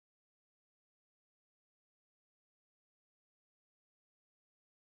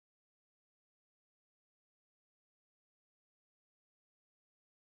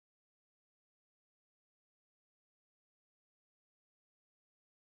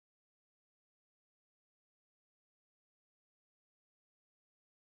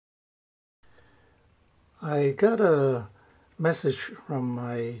I got a message from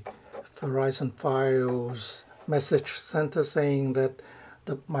my Verizon Fios message center saying that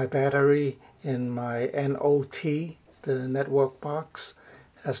my battery in my NOT, the network box,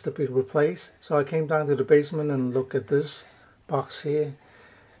 has to be replaced. So I came down to the basement and looked at this box here,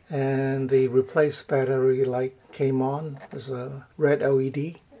 and the replace battery light came on. There's a red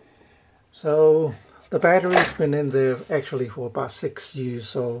LED. So the battery's been in there actually for about 6 years,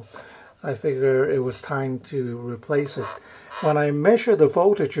 so I figure it was time to replace it. When I measured the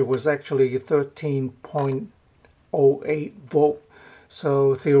voltage, it was actually 13.08 volt,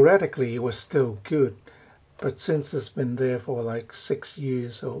 so theoretically it was still good. But since it's been there for like 6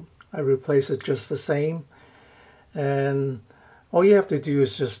 years, so I replaced it just the same. And all you have to do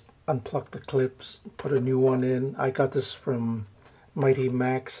is just unplug the clips, put a new one in. I got this from Mighty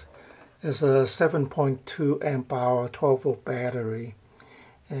Max. It's a 7.2 amp hour 12 volt battery,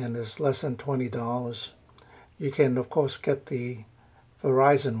 and it's less than $20. You can of course get the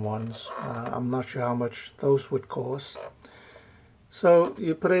Verizon ones. I'm not sure how much those would cost. So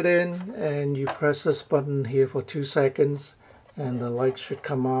you put it in and you press this button here for 2 seconds and the light should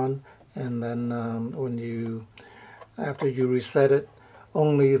come on, and then after you reset it,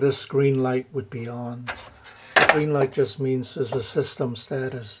 only this green light would be on. The green light just means it's a system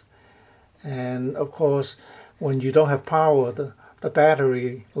status. And of course, when you don't have power, the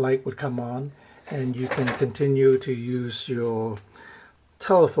battery light would come on, and you can continue to use your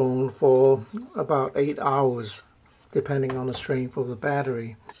telephone for about 8 hours, depending on the strength of the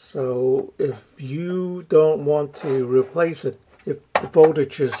battery. So if you don't want to replace it, if the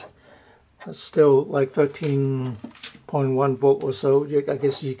voltage is still like 13.1 volt or so, I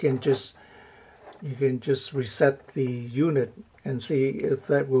guess you can just reset the unit and see if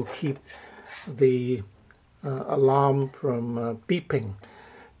that will keep the alarm from beeping,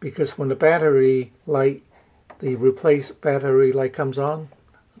 because when the battery light, the replaced battery light comes on,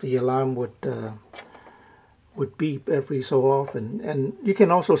 the alarm would beep every so often. And you can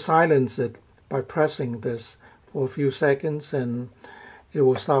also silence it by pressing this for a few seconds, and it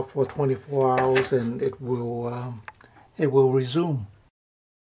will stop for 24 hours and it will resume.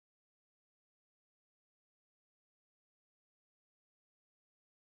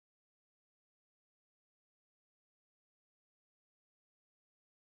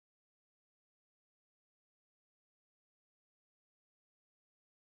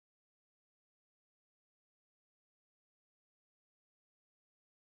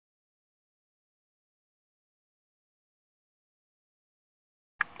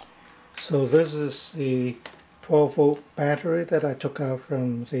 So this is the 12 volt battery that I took out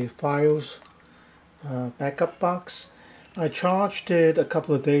from the Fios backup box. I charged it a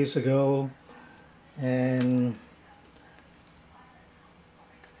couple of days ago, and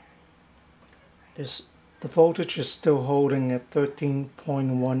the voltage is still holding at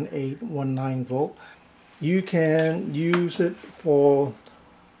 13.1819 volt. You can use it for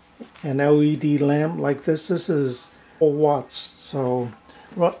an LED lamp like this. This is 4 watts, so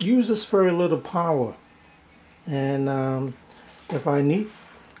it uses very little power. And if I need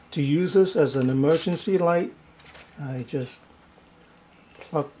to use this as an emergency light, I just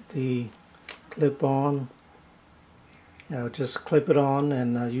plug the clip on. I'll just clip it on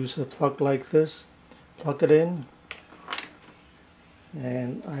and use a plug like this. Plug it in,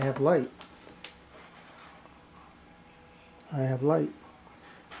 and I have light.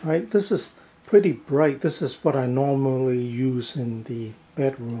 Right, this is pretty bright. This is what I normally use in the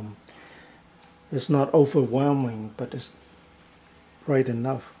bedroom. It's not overwhelming, but it's bright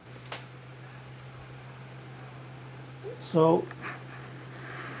enough. So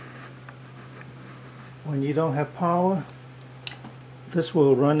when you don't have power, this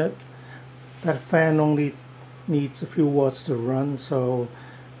will run it. That fan only needs a few watts to run, so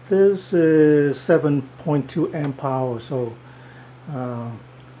this is 7.2 amp hour, so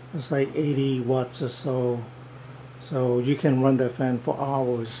it's like 80 watts or so. So you can run that fan for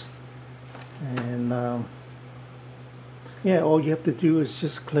hours. And yeah, all you have to do is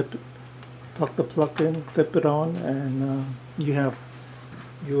just plug the plug in, clip it on, and you have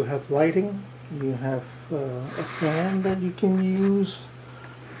lighting. You have a fan that you can use,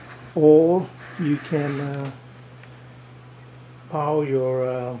 or you can power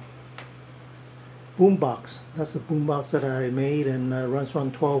your boombox. That's the boombox that I made, and runs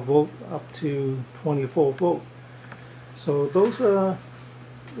from 12 volt up to 24 volt. So those are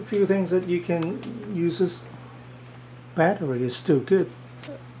a few things that you can use. This battery is still good.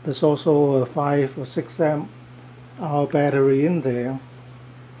 There's also a 5 or 6 amp hour battery in there,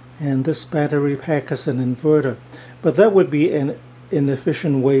 and this battery pack has an inverter, but that would be an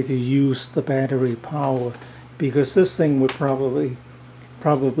inefficient way to use the battery power, because this thing would probably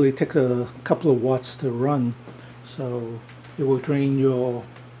take a couple of watts to run, so it will drain your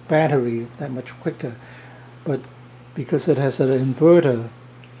battery that much quicker. But because it has an inverter,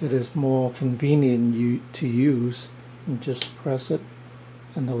 it is more convenient to use. You just press it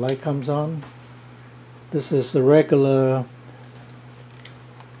and the light comes on. This is the regular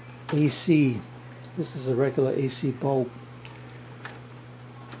AC. This is a regular AC bulb,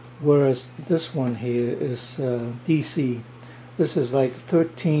 whereas this one here is DC. This is like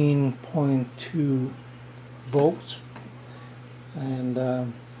 13.2 volts, and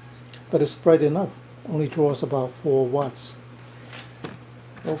but it's bright enough. Only draws about 4 watts.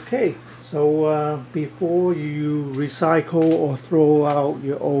 Okay, so before you recycle or throw out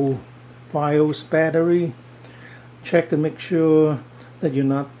your old Fios battery, check to make sure that you're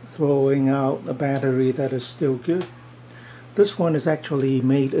not throwing out a battery that is still good. This one is actually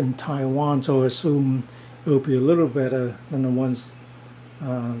made in Taiwan, so I assume it will be a little better than the ones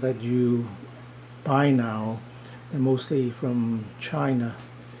that you buy now. They're mostly from China.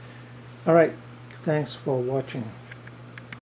 Alright, thanks for watching.